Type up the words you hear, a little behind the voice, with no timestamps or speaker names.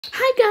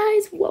Hi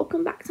guys,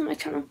 welcome back to my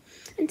channel,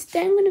 and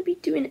today I'm going to be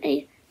doing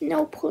a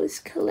nail polish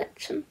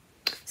collection.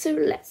 So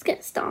let's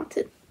get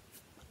started.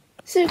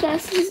 So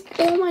guys, this is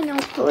all my nail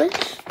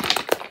polish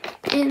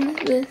in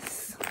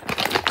this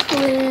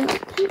clear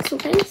pencil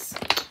case.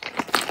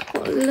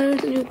 Got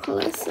loads of new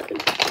colours, so I'm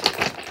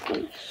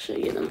going to show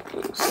you them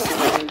all.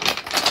 So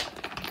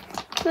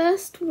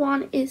first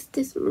one is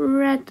this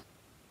red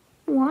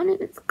one,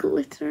 and it's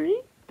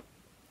glittery.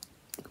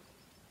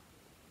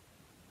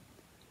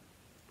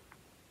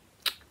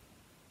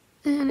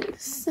 And it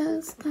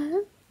says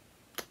there,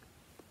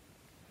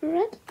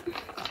 red.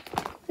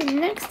 And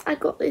next I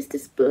got is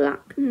this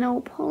black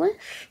nail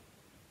polish.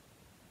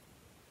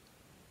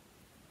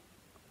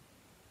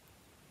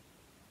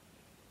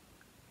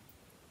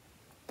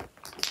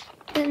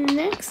 Then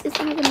next is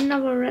I have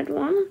another red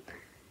one.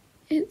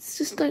 It's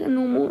just like a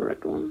normal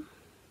red one.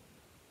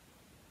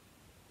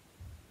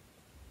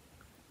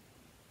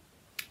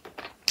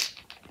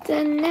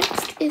 Then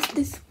next is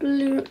this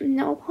blue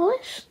nail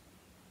polish.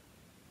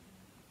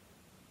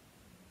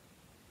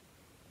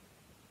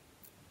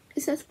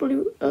 It says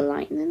Blue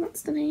Lightning,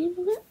 that's the name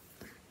of it.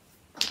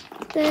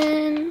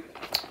 Then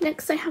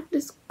next I have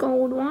this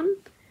gold one,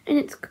 and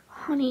it's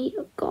honey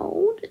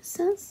gold, it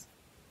says.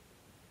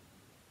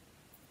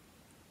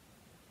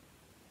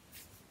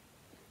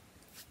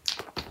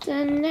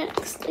 Then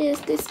next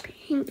is this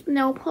pink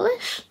nail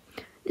polish.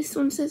 This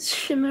one says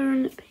Shimmer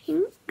and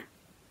Pink.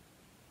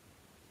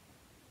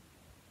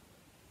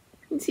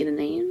 You can see the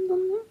names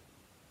on there.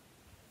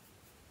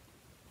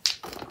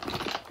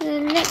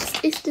 And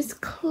next is this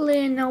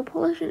clear nail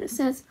polish, and it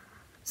says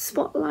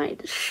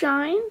Spotlight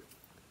Shine,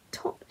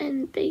 top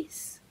and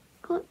base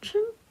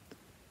collection.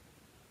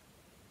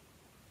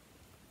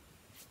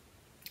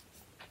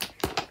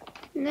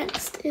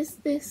 Next is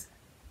this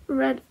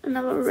red,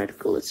 another red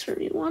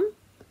glittery one.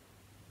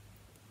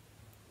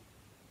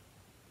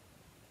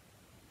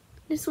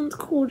 This one's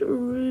called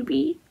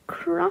Ruby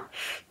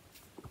Crush.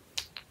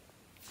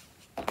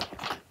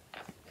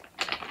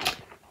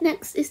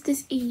 Next is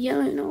this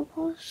yellow nail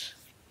polish,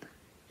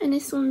 and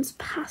this one's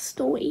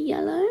pastel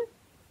yellow.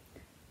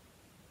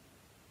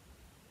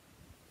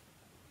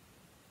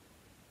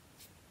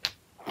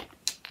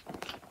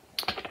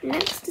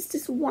 Next is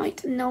this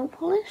white nail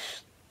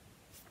polish.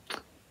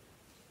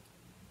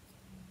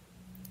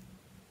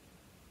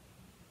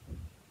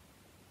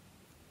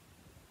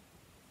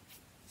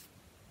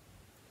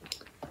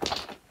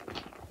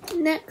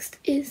 Next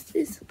is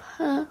this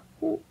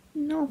purple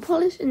nail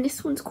polish, and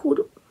this one's called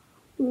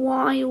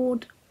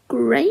Wild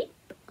Grape.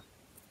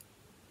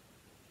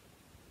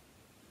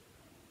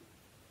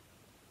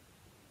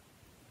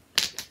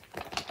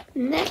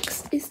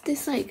 Next is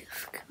this like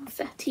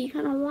confetti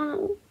kind of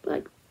one,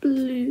 like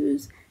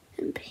blues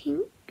and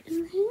pink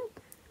in here.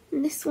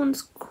 And this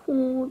one's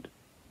called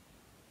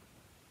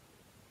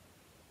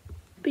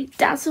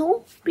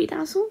Bedazzle.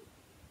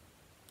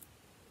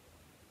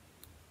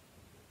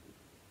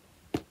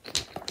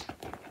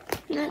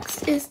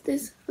 Next is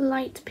this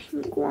light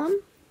pink one.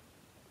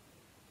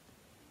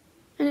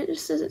 And it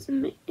just says it's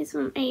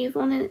from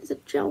Avon, and it's a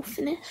gel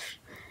finish.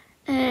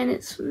 And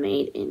it's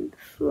made in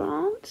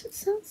France, it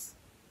says.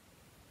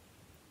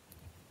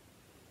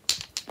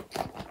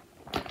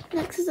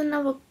 Next is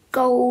another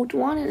gold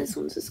one, and this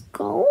one's just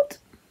gold.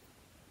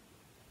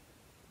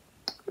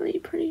 Really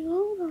pretty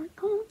gold, I like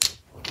that.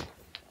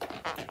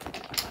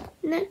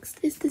 Next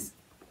is this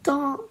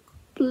dark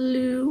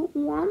blue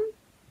one.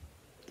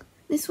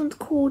 This one's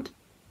called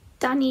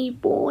Danny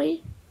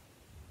Boy.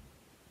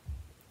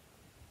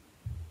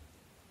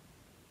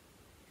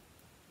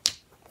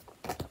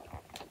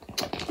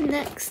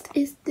 Next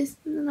is this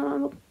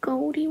another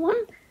goldy one.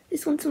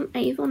 This one's from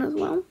Avon as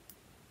well.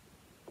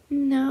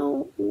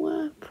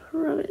 Nowhere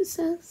Pro, it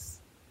says.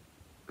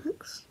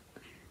 Looks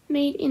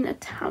made in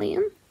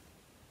Italian.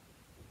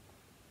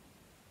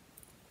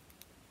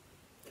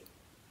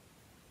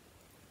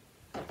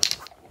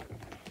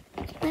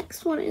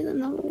 Next one is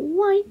another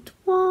white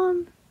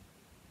one.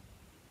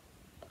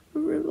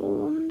 River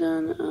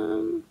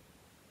London.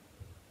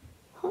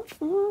 Hot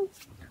oil.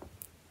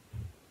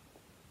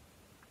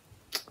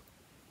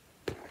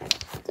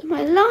 So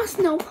my last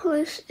nail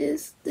polish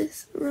is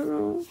this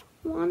River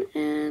one,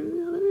 and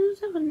I don't know,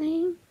 does it have a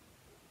name?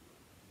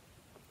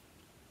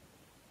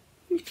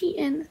 Nikki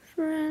and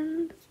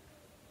Friend.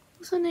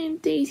 What's her name?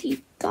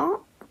 Daisy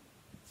Dark.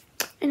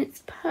 And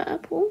it's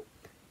purple.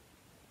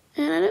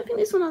 And I don't think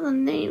this one has a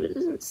name, but it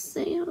doesn't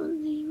say a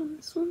name on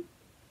this one.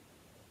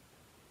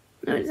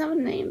 No, it doesn't have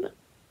a name, but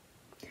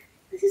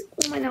this is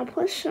all my nail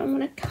polish, so I'm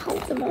going to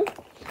count them all.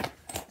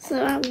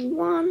 So I have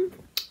 1,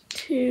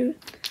 2,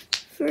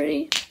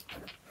 3,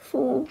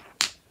 4,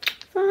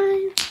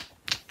 5,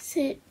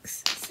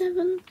 6,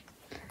 7,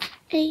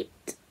 8,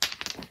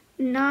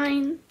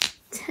 9,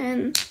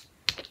 10,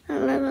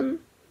 11,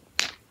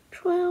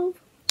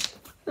 12,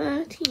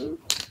 13,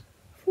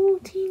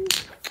 14,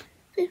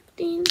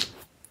 15,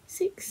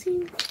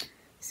 16,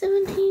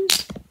 17,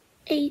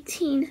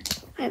 18.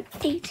 I have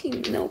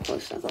 18 nail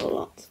polish, that's a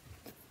lot.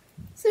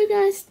 So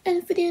guys, to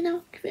end the video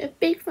now, give it a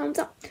big thumbs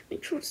up,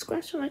 make sure to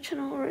subscribe to my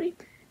channel already,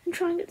 and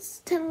try and get this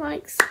to 10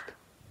 likes,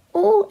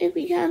 or if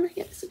we can,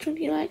 get this to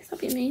 20 likes,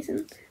 that'd be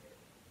amazing.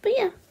 But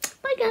yeah,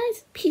 bye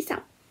guys, peace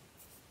out.